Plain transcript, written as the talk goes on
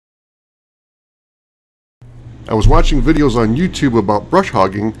I was watching videos on YouTube about brush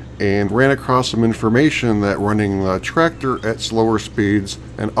hogging and ran across some information that running the tractor at slower speeds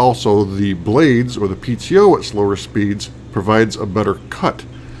and also the blades or the PTO at slower speeds provides a better cut.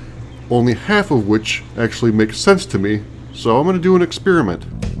 Only half of which actually makes sense to me, so I'm going to do an experiment.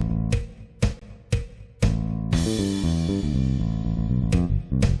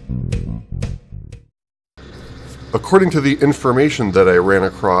 According to the information that I ran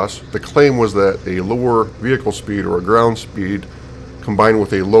across, the claim was that a lower vehicle speed or a ground speed combined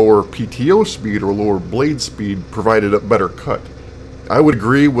with a lower PTO speed or lower blade speed provided a better cut. I would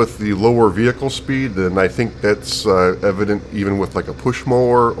agree with the lower vehicle speed, and I think that's evident even with like a push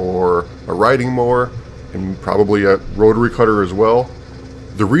mower or a riding mower and probably a rotary cutter as well.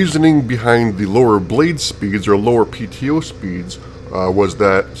 The reasoning behind the lower blade speeds or lower PTO speeds was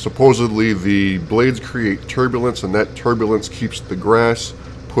that supposedly the blades create turbulence, and that turbulence keeps the grass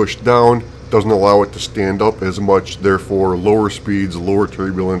pushed down, doesn't allow it to stand up as much. Therefore, lower speeds, lower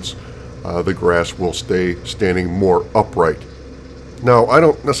turbulence, the grass will stay standing more upright. Now, I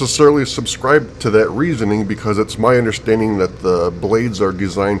don't necessarily subscribe to that reasoning because it's my understanding that the blades are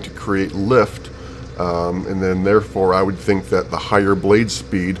designed to create lift, and then therefore I would think that the higher blade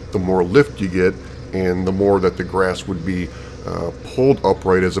speed, the more lift you get, and the more that the grass would be pulled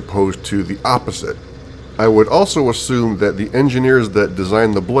upright as opposed to the opposite. I would also assume that the engineers that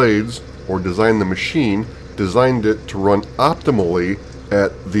designed the blades or designed the machine designed it to run optimally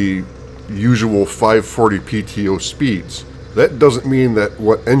at the usual 540 PTO speeds. That doesn't mean that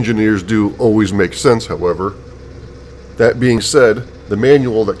what engineers do always makes sense, however. That being said, the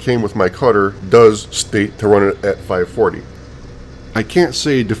manual that came with my cutter does state to run it at 540. I can't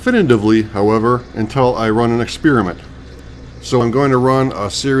say definitively, however, until I run an experiment. So I'm going to run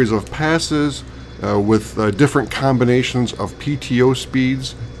a series of passes with different combinations of PTO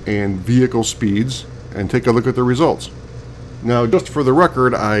speeds and vehicle speeds and take a look at the results. Now, just for the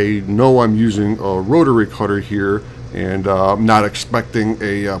record, I know I'm using a rotary cutter here, and I'm not expecting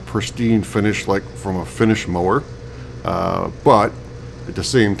a pristine finish like from a finish mower, but at the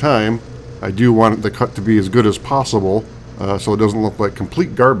same time I do want the cut to be as good as possible so it doesn't look like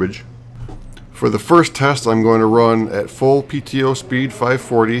complete garbage. For the first test, I'm going to run at full PTO speed,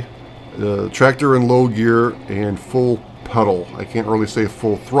 540, tractor in low gear, and full pedal. I can't really say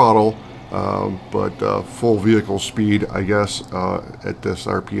full throttle, but full vehicle speed, I guess, at this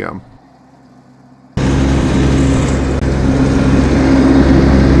RPM.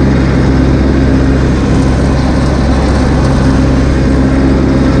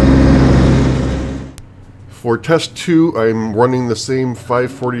 For test 2, I'm running the same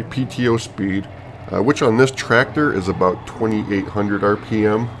 540 PTO speed, which on this tractor is about 2800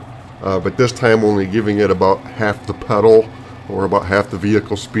 RPM, but this time only giving it about half the pedal or about half the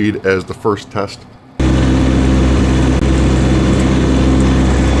vehicle speed as the first test.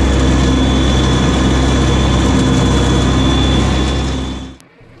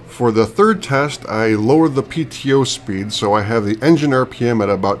 For the third test, I lowered the PTO speed, so I have the engine RPM at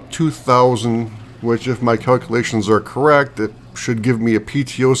about 2000, which, if my calculations are correct, it should give me a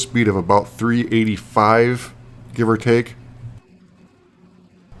PTO speed of about 385, give or take.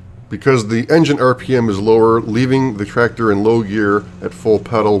 Because the engine RPM is lower, leaving the tractor in low gear at full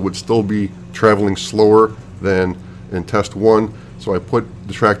pedal would still be traveling slower than in test 1, so I put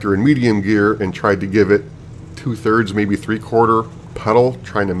the tractor in medium gear and tried to give it 2/3, maybe 3/4 pedal,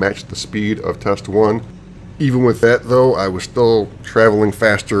 trying to match the speed of test 1. Even with that though, I was still traveling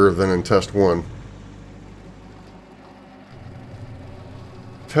faster than in test 1.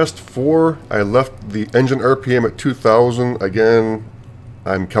 Test 4, I left the engine RPM at 2000. Again,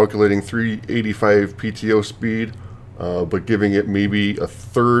 I'm calculating 385 PTO speed, but giving it maybe a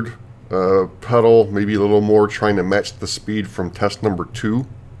third pedal, maybe a little more, trying to match the speed from test number 2.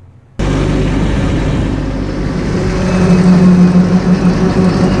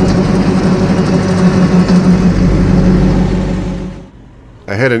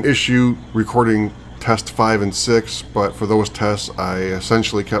 I had an issue recording test 5 and 6, but for those tests I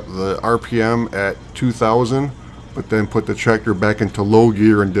essentially kept the RPM at 2000, but then put the tractor back into low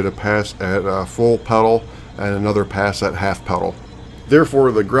gear and did a pass at full pedal and another pass at half pedal.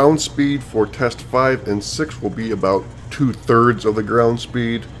 Therefore, the ground speed for test 5 and 6 will be about 2/3 of the ground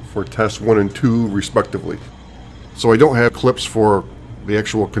speed for test 1 and 2 respectively. So I don't have clips for the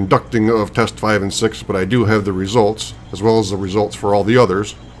actual conducting of test 5 and 6, but I do have the results, as well as the results for all the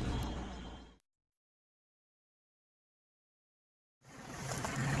others.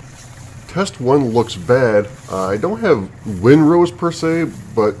 Test 1 looks bad. I don't have windrows per se,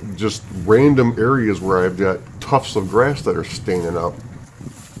 but just random areas where I've got tufts of grass that are standing up.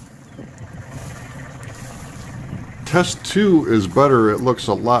 Test 2 is better. It looks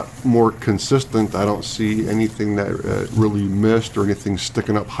a lot more consistent. I don't see anything that really missed or anything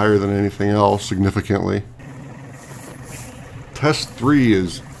sticking up higher than anything else significantly. Test 3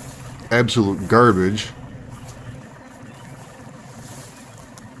 is absolute garbage.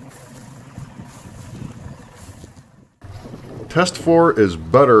 Test 4 is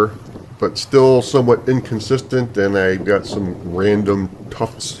better, but still somewhat inconsistent, and I got some random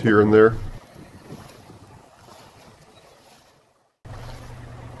tufts here and there.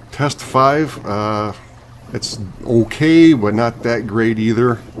 Test 5, it's okay, but not that great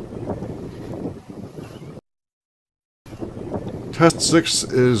either. Test 6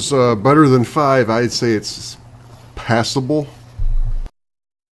 is better than 5. I'd say it's passable.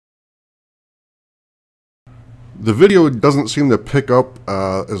 The video doesn't seem to pick up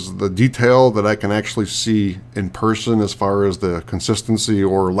as the detail that I can actually see in person as far as the consistency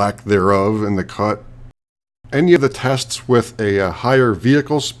or lack thereof in the cut. Any of the tests with a higher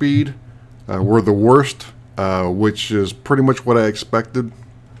vehicle speed were the worst, which is pretty much what I expected.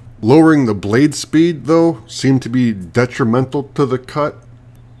 Lowering the blade speed, though, seemed to be detrimental to the cut.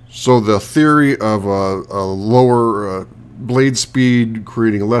 So the theory of a lower blade speed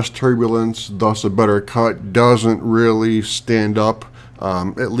creating less turbulence, thus a better cut, doesn't really stand up,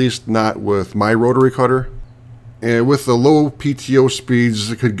 at least not with my rotary cutter. And with the low PTO speeds,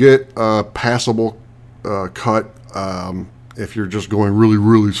 it could get a passable cut if you're just going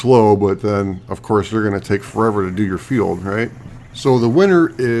really slow, but then of course you're going to take forever to do your field, right? So the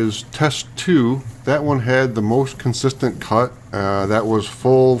winner is Test 2. That one had the most consistent cut. That was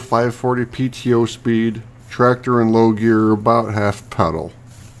full 540 PTO speed, tractor and low gear, about half pedal,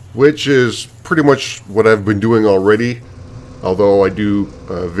 which is pretty much what I've been doing already, although I do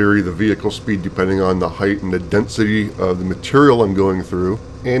vary the vehicle speed depending on the height and the density of the material I'm going through.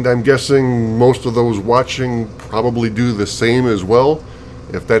 And I'm guessing most of those watching probably do the same as well.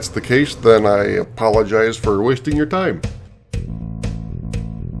 If that's the case, then I apologize for wasting your time.